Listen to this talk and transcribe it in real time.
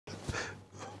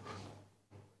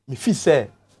me feel say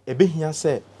ebe hia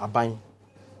say aban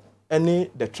any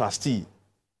the trustee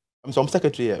I'm some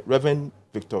secretary Reverend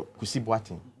Victor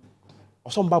Kusibuatin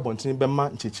also mba bontin be ma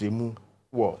nchechiremu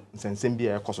wo nsensem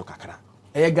bia ekoso kakra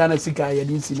Ghana sika ye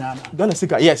di sinana Ghana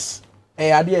sika yes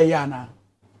ade na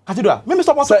cathedral me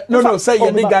support no say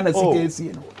ye di Ghana sika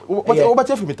esi no what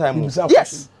for me time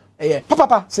yes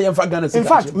papa say ye fa Ghana sika in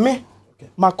fact me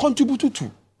my contribute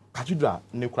to cathedral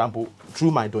ne krampo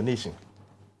through my donation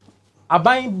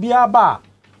aban bia ba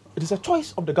it is a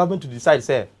choice of the government to decide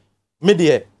say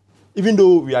media even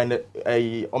though we are in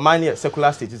a Omani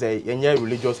secular state is a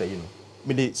religious you know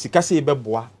me the sikase be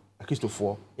boa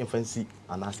Christopher infancy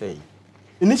and I say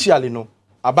initially no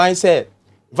aban say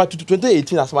in fact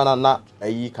 2018 as man na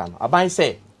ayi kan aban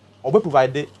say obe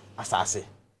provide asase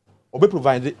obe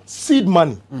provide seed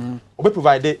money obe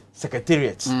provide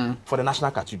secretariat for the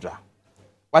national cathedral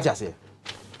what you say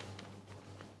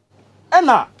and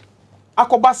now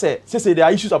akoba say there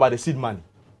are issues about the seed money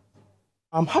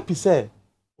I'm happy say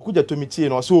okuja to meet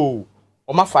you so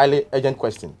oma file urgent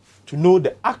question to know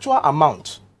the actual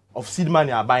amount of seed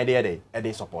money are buying there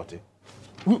they support it.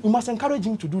 We must encourage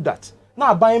him to do that.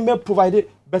 Now buying may provide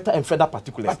better and further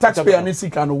particulars. Taxpayer ni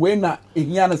sika no we na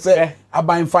ehia say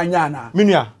aban fanya na.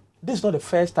 Minua, this is not the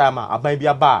first time aban bi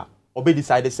aba obe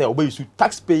decide say obe use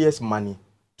taxpayers money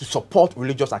to support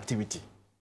religious activity.